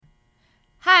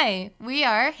Hi, we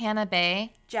are Hanah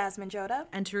Bae, Jasmine Joda,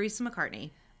 and Theresa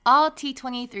McCartney. all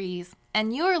T'23s,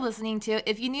 and you are listening to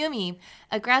If You Knew Me,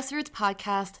 a grassroots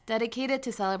podcast dedicated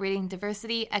to celebrating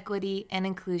diversity, equity, and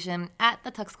inclusion at the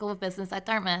Tuck School of Business at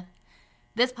Dartmouth.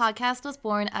 This podcast was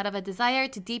born out of a desire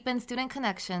to deepen student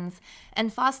connections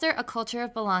and foster a culture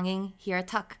of belonging here at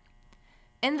Tuck.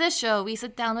 In this show, we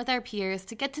sit down with our peers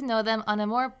to get to know them on a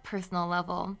more personal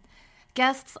level.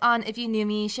 Guests on If You Knew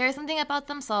Me share something about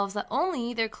themselves that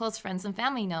only their close friends and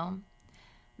family know.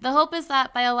 The hope is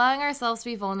that by allowing ourselves to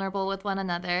be vulnerable with one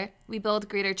another, we build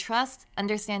greater trust,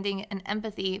 understanding, and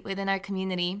empathy within our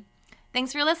community.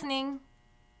 Thanks for listening.